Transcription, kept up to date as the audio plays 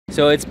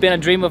So it's been a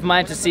dream of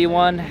mine to see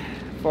one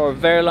for a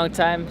very long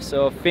time.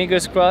 So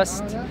fingers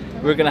crossed,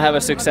 we're gonna have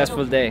a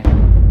successful day.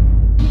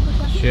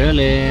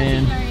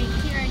 Sherlyn!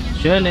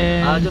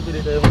 Sherlyn! Oh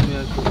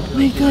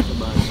my god!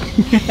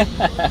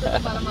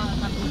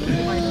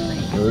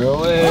 We're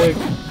awake!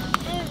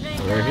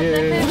 We're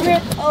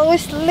here! Oh,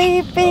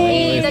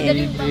 sleeping!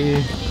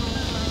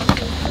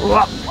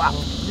 Wow, wow.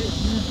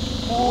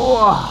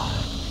 Wow.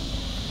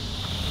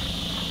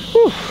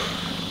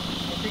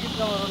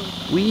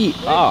 We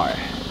are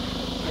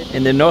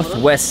in the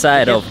northwest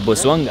side of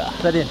Boswanga.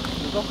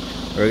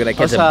 We're gonna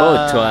catch a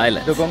boat to an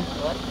island.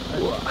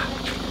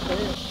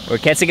 We're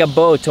catching a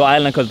boat to an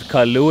island called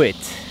Kaluit.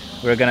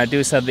 We're gonna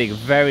do something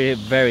very,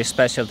 very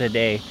special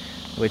today,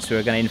 which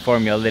we're gonna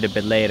inform you a little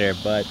bit later.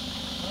 But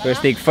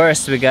first thing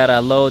first, we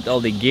gotta load all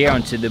the gear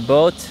onto the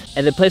boat.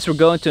 And the place we're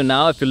going to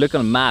now, if you look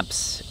on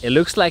maps, it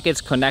looks like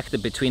it's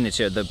connected between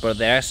each other, but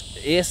there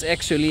is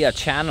actually a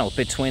channel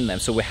between them,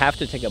 so we have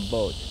to take a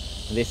boat.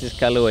 This is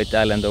Kaluit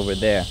Island over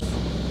there.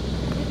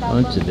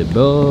 Onto the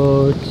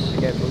boat.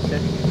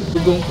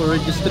 Dugong for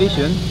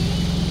registration.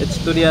 It's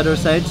to the other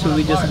side, so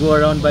we just go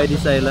around by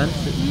this island.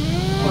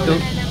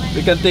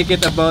 We can take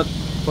it about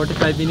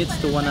 45 minutes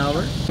to 1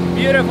 hour.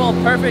 Beautiful,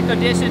 perfect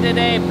condition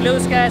today. Blue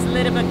skies, a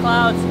little bit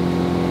clouds.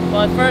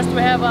 But first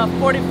we have a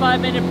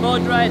 45-minute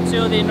boat ride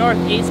to the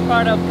northeast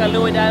part of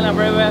Kaluit Island,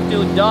 where we have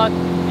to dock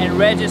and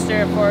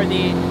register for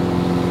the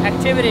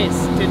activities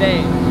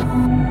today.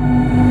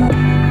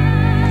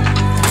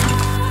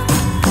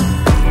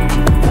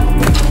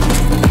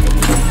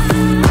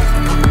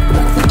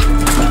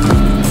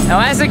 Now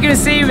as you can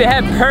see, we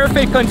have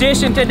perfect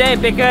condition today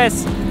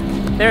because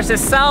there's a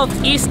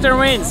southeastern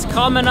winds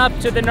coming up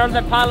to the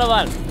northern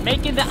Palawan,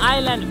 making the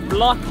island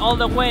block all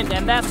the wind,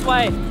 and that's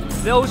why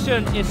the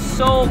ocean is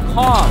so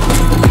calm.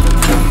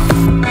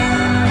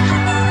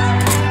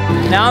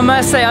 Now I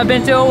must say, I've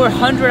been to over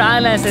 100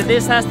 islands and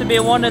this has to be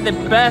one of the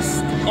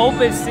best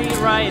open sea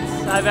rides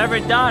I've ever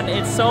done.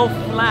 It's so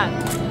flat.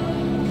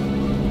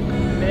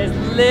 There's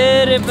a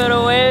little bit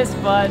of waves,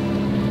 but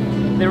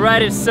the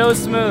ride is so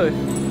smooth.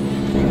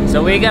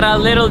 So we got a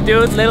little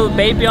dude, little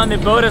baby on the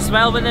boat as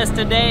well with us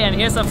today. And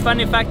here's a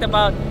funny fact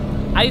about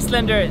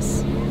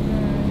Icelanders.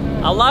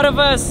 A lot of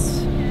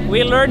us,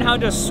 we learn how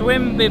to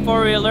swim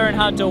before we learn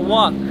how to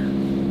walk.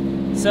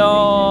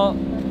 So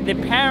the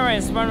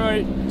parents, when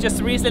we're just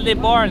recently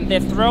born, they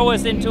throw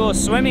us into a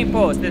swimming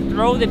pool. They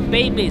throw the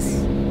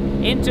babies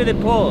into the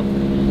pool.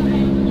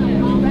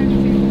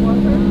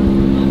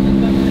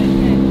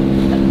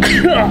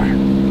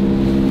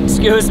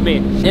 Excuse me.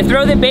 They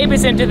throw the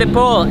babies into the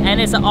pool, and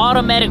it's an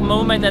automatic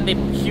movement that the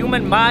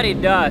human body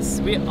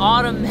does. We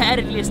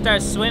automatically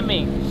start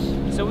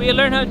swimming. So we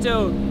learn how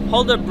to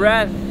hold our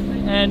breath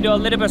and do a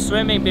little bit of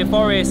swimming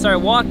before we start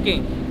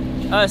walking,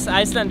 us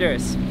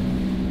Icelanders.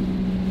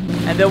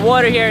 And the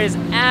water here is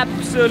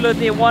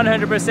absolutely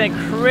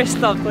 100%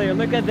 crystal clear.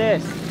 Look at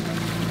this.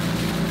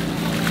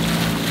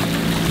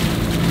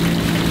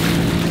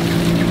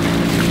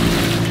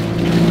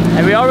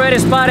 And we already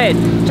spotted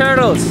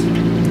turtles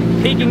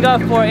peeking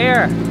up for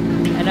air,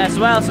 and as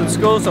well some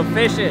schools of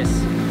fishes.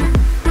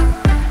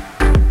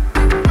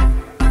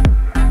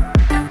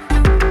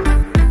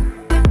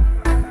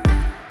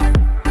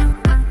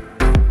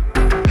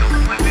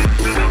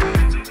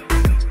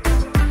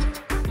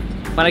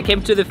 When I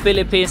came to the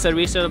Philippines, I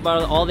researched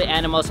about all the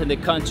animals in the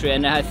country,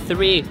 and I had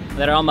 3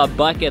 that are on my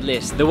bucket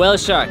list: the whale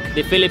shark,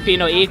 the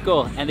Filipino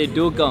eagle, and the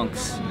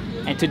dugongs.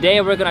 And today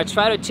we're gonna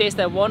try to chase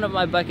that one on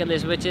my bucket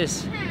list, which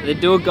is the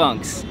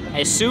dugongs,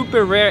 a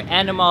super rare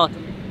animal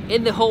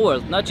in the whole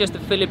world, not just the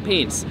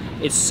Philippines.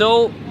 It's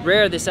so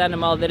rare, this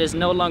animal, that is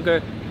no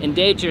longer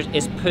endangered.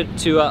 It's put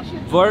to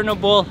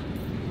vulnerable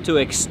to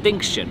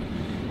extinction.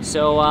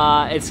 So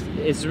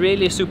it's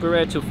really super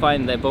rare to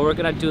find that, but we're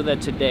gonna do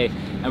that today.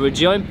 And we're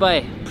joined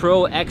by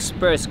pro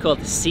experts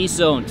called Sea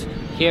Zoned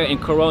here in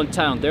Coron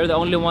Town. They're the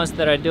only ones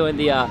that are doing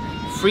the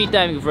free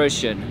diving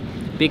version,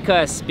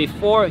 because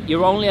before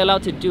you're only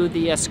allowed to do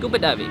the scuba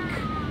diving.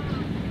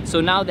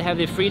 So now they have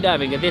the free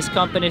diving, and this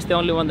company is the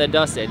only one that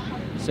does it.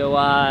 So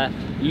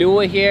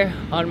Lua here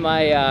on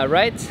my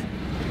right.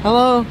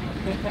 Hello.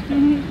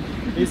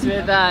 He's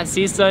with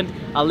Sea Zoned.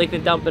 I'll link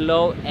it down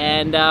below,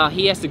 and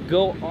he has to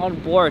go on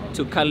board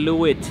to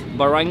Kaluit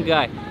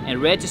Barangay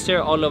and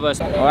register all of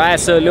us. Alright,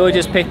 so Lua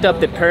just picked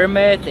up the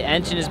permit, the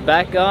engine is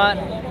back on,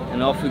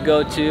 and off we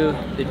go to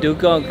the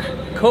Dugong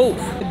Cove.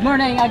 Good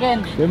morning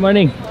again. Good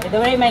morning. By the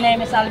way, my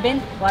name is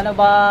Alvin, one of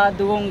the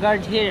Dugong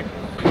guard here.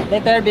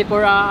 Later,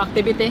 before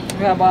activity,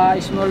 we have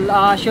a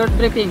small short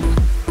briefing.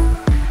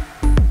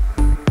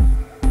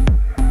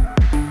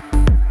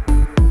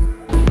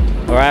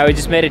 Alright, we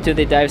just made it to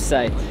the dive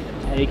site.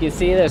 And you can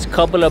see there's a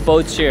couple of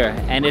boats here,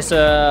 and it's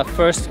a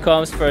first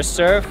comes first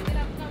serve,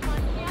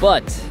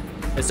 but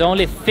there's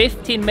only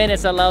 15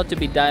 minutes allowed to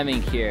be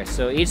diving here.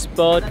 So each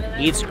boat,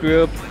 each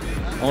group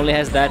only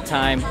has that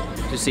time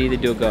to see the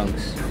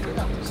dugongs.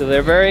 So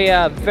they're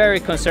very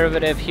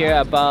conservative here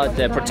about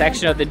the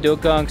protection of the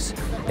dugongs.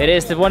 It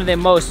is one of the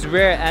most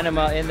rare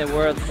animals in the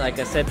world, like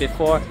I said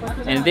before.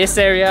 And in this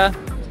area,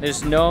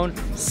 there's known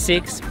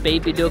 6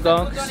 baby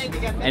dugongs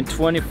and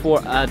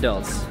 24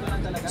 adults.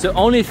 So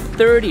only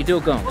 30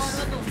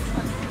 dugongs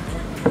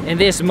in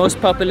this most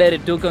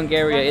populated dugong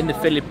area in the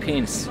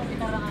Philippines.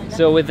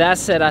 So with that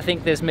said, I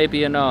think there's maybe,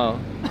 you know,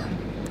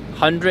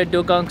 100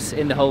 dugongs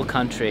in the whole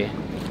country.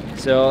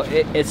 So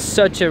it's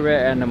such a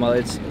rare animal.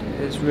 It's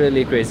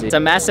really crazy. It's a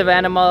massive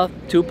animal,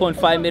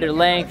 2.5 meter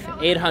length,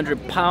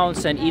 800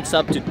 pounds, and eats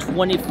up to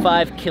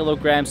 25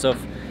 kilograms of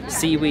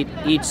seaweed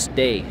each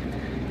day.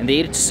 And they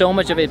eat so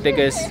much of it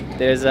because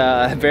there's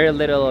very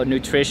little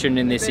nutrition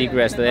in the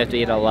seagrass, so they have to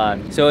eat a lot.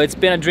 So it's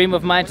been a dream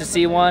of mine to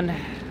see one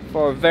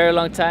for a very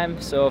long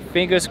time. So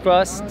fingers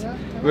crossed,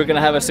 we're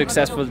gonna have a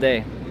successful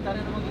day.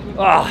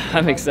 Oh,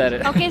 I'm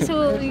excited. Okay,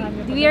 so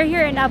we are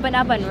here in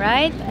Aban,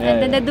 right? Yeah,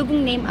 And then the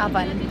dugong name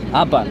Aban.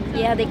 Aban.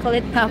 Yeah, they call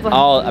it Aban.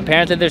 Oh,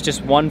 apparently there's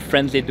just one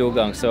friendly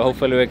dugong, so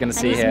hopefully we're gonna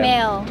see and he's him.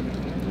 male.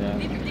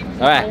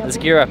 Yeah. All right, let's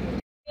gear up.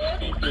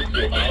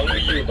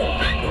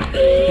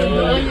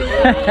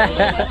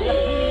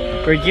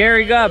 We're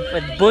gearing up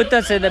with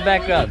Butas in the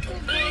background.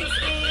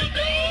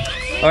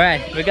 All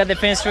right, we got the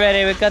pins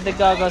ready, we got the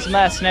goggles,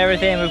 mask, and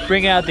everything. We're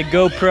bringing out the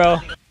GoPro.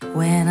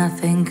 When I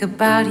think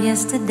about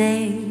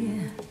yesterday,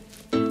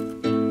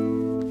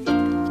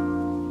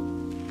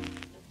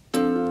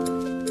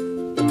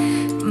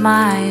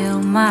 my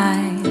oh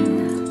my,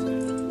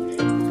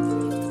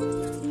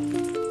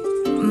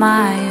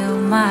 my oh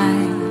my,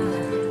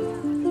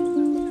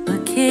 a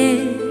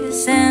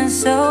kiss and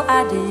so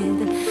I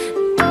did.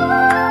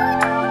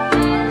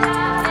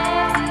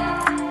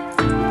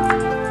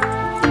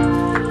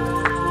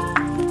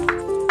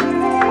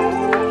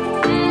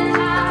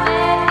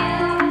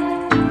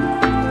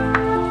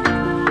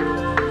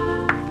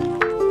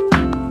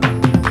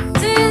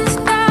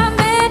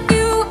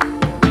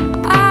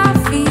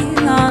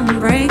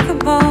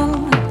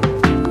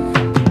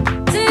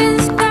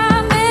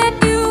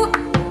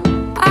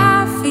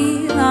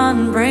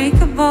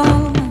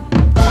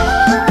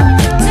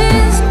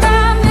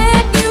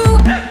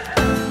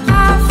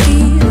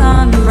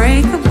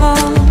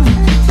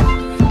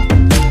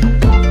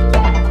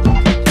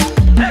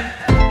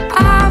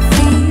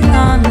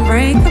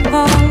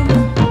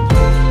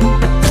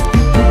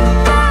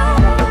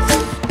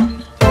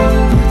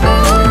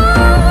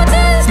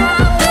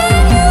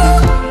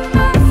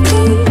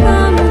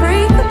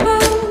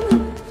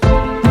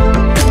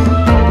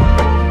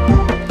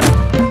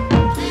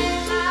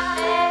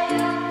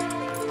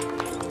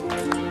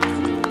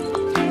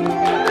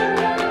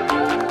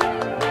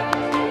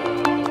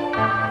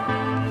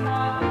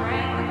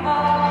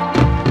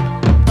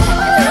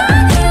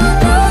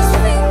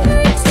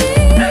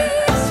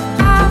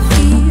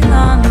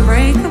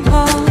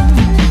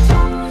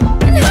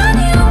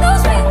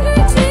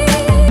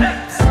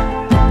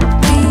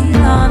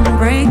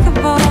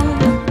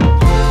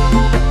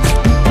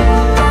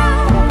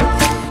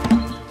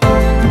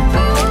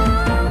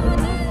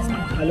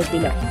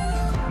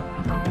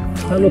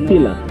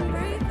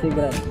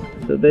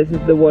 So this is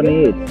the one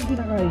he eats.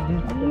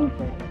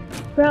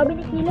 For how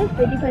many kilos?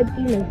 35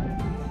 kilos.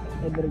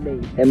 Every day.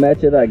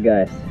 Imagine that,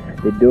 guys.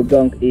 The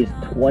dugong eats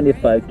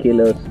 25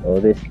 kilos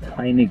of this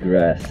tiny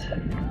grass.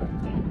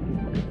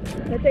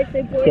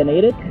 Can I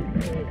eat it?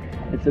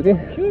 It's okay?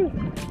 Sure.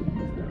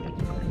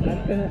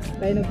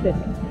 Kind of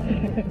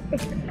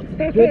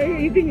test. You're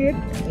eating it?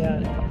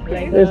 Yeah.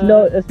 Like, There's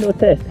no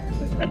test.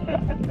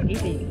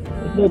 eating.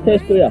 There's no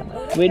test,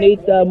 kuya. We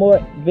need more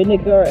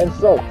vinegar and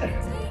salt.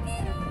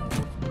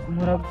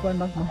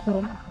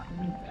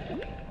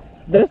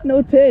 There's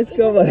no taste,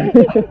 come on.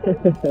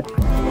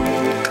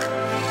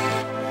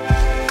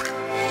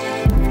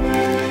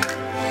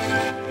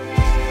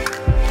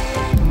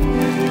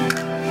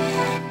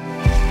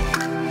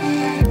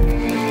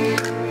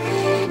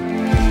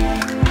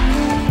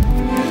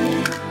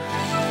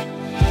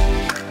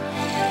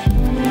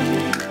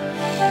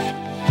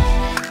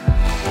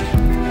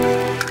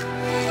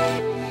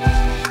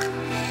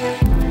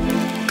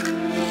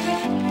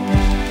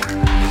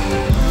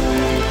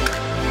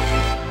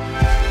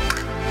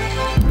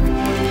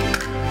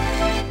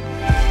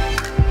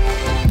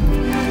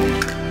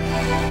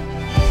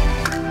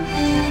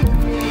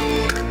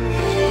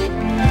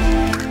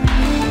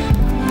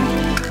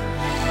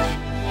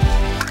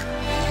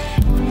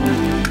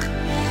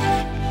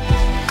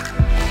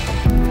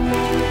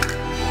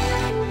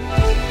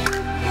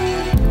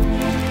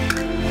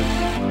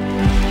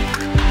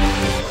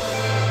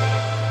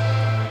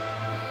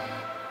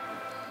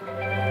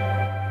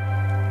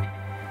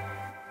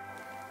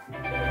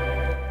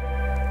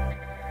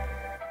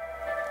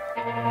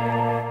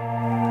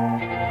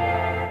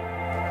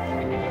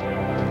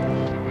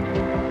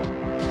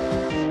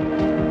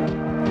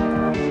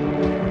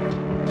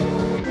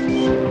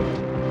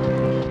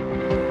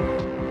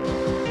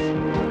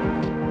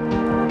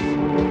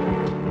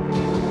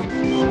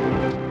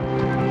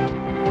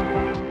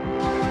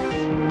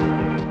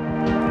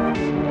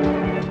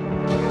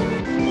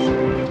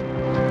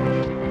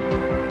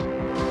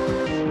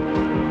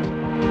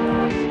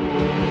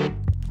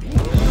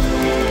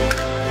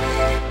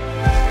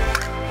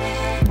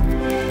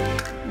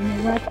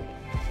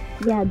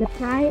 Yeah, the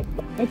price,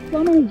 it's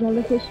so many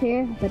jellyfish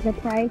here, but the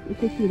price is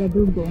to see the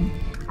dugong.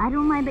 I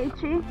don't mind the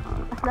tree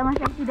as long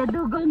as I see the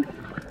dugong.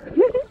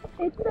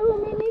 It's so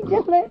many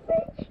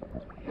jellyfish.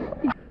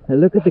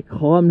 And look at the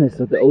calmness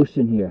of the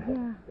ocean here.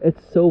 Yeah.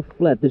 It's so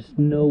flat, there's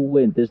no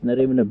wind, there's not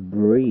even a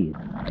breeze.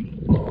 That's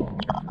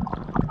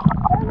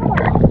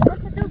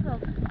a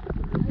dugong.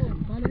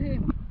 Follow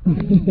him. Hi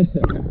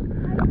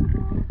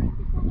dugong, thank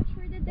you so much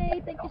for the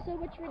day. Thank you so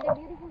much for the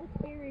beautiful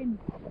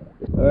experience.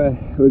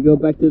 Alright, we go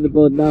back to the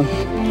boat now.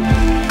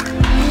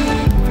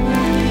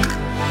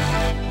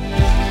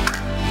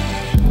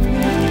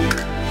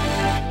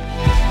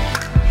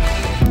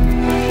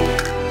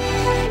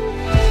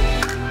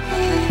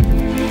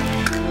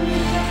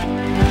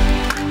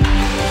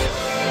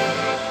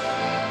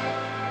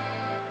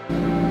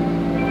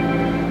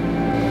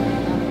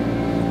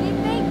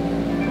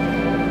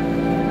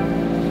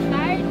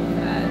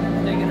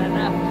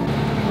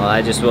 Well,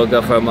 I just woke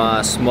up from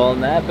a small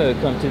nap and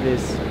we come to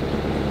this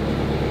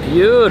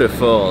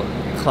beautiful,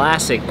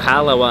 classic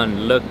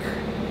Palawan look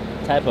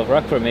type of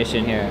rock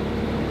formation here.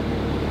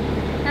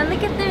 And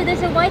look at there,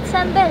 there's a white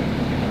sandal.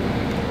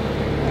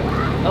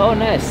 Oh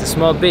nice, a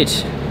small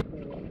beach.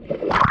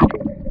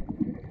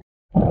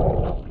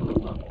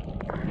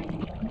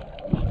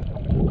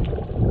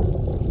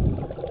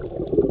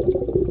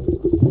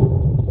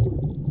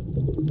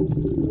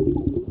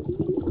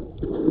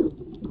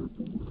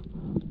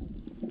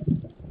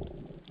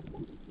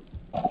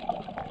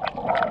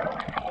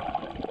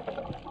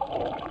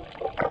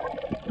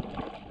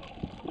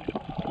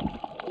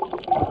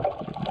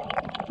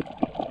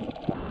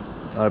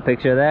 Got a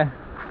picture there?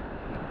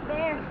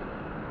 There.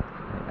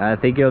 I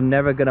think you're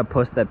never gonna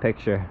post that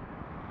picture.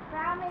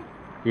 Promise.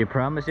 You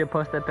promise you'll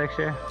post that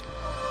picture?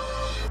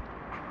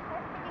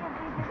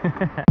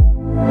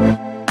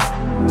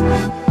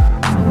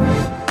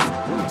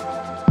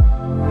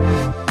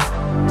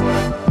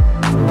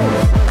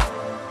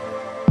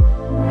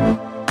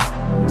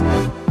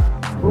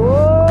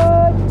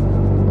 What?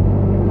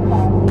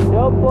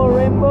 Double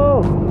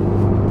rainbow!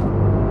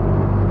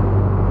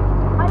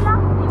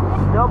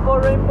 Double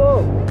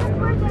rainbow!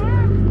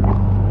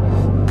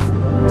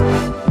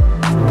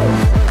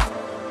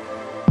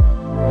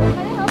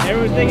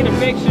 Everyone's taking a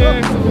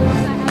picture.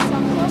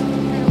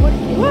 What?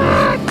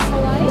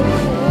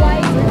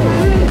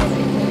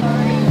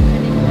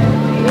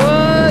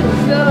 What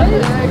the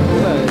heck?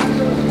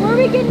 Where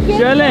we can get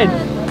Sherlyn,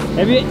 that?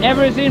 have you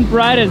ever seen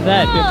bright as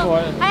that No,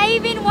 before? I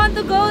even want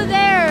to go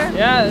there.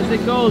 Yeah,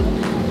 it's cold.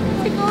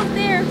 To go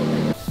there.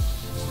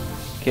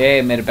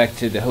 Okay, made it back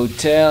to the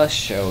hotel.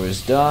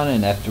 Shower's done,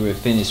 and after we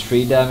finish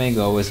free diving,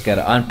 always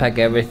gotta unpack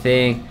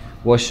everything,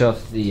 wash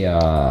off the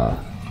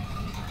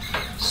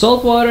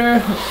salt water.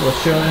 What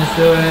Sherlyn's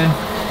doing.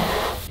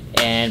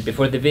 And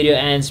before the video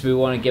ends, we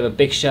want to give a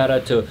big shout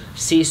out to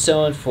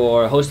Seazone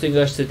for hosting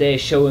us today,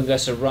 showing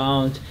us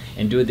around,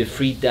 and doing the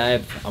free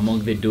dive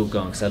among the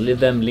dugongs. I'll leave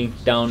them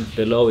linked down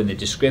below in the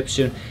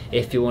description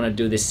if you want to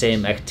do the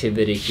same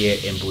activity here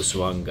in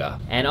Busuanga.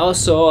 And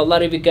also, a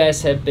lot of you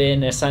guys have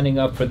been signing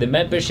up for the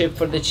membership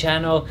for the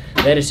channel.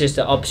 That is just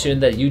the option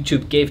that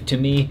YouTube gave to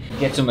me.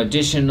 Get some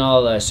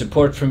additional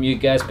support from you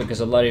guys, because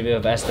a lot of you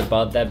have asked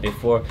about that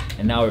before,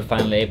 and now we're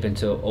finally able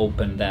to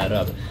open that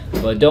up.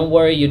 But don't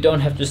worry, you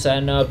don't have to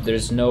sign up.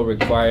 There's no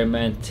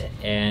requirement,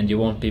 and you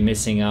won't be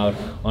missing out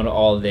on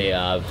all the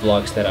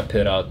vlogs that I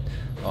put out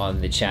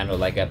on the channel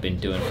like I've been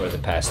doing for the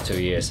past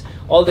 2 years.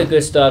 All the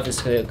good stuff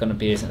is gonna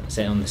be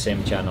on the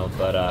same channel,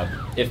 but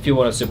if you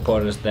want to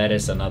support us, that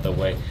is another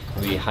way.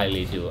 We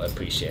highly do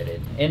appreciate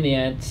it. In the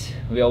end,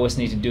 we always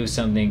need to do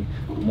something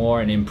more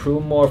and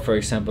improve more. For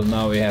example,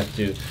 now we have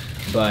to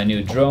buy a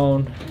new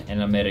drone,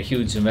 and I made a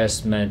huge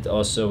investment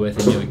also with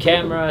the new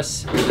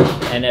cameras,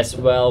 and as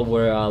well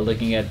we're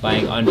looking at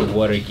buying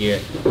underwater gear,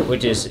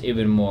 which is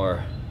even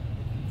more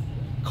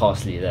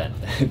costly than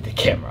the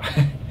camera.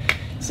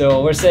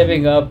 So we're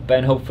saving up,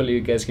 and hopefully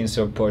you guys can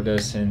support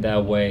us in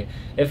that way.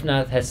 If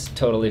not, that's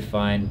totally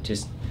fine.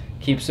 Just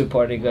keep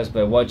supporting us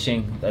by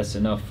watching. That's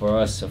enough for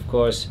us, of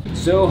course.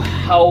 So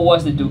how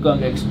was the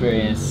Dugong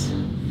experience?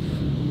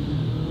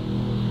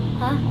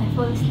 Huh? I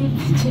fall asleep.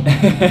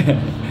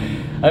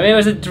 I mean, it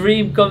was a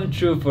dream come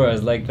true for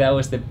us. Like, that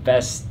was the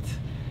best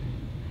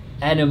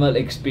animal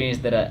experience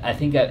that I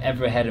think I've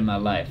ever had in my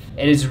life.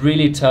 It is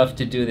really tough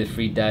to do the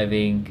free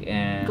diving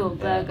and Go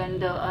back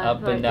and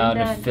up and down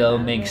and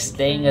filming,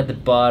 staying at the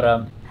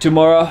bottom.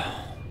 Tomorrow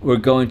we're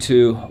going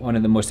to one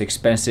of the most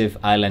expensive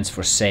islands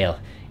for sale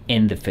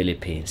in the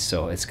Philippines,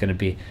 so it's gonna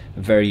be a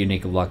very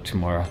unique vlog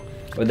tomorrow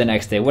or the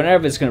next day,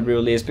 whenever it's gonna be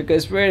released,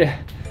 because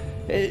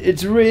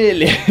it's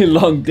really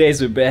long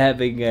days we've been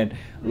having, and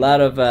a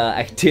lot of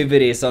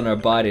activities on our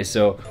bodies,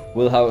 so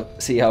we'll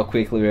see how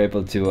quickly we're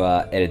able to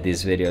edit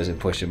these videos and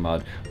push them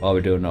out while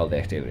we're doing all the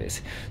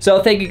activities.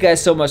 So thank you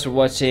guys so much for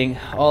watching.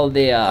 All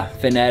the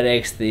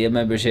fanatics, the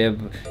membership,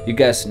 you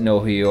guys know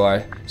who you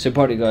are,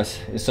 supporting us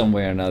in some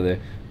way or another.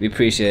 We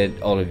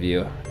appreciate all of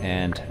you,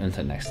 and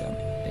until next time,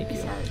 thank you.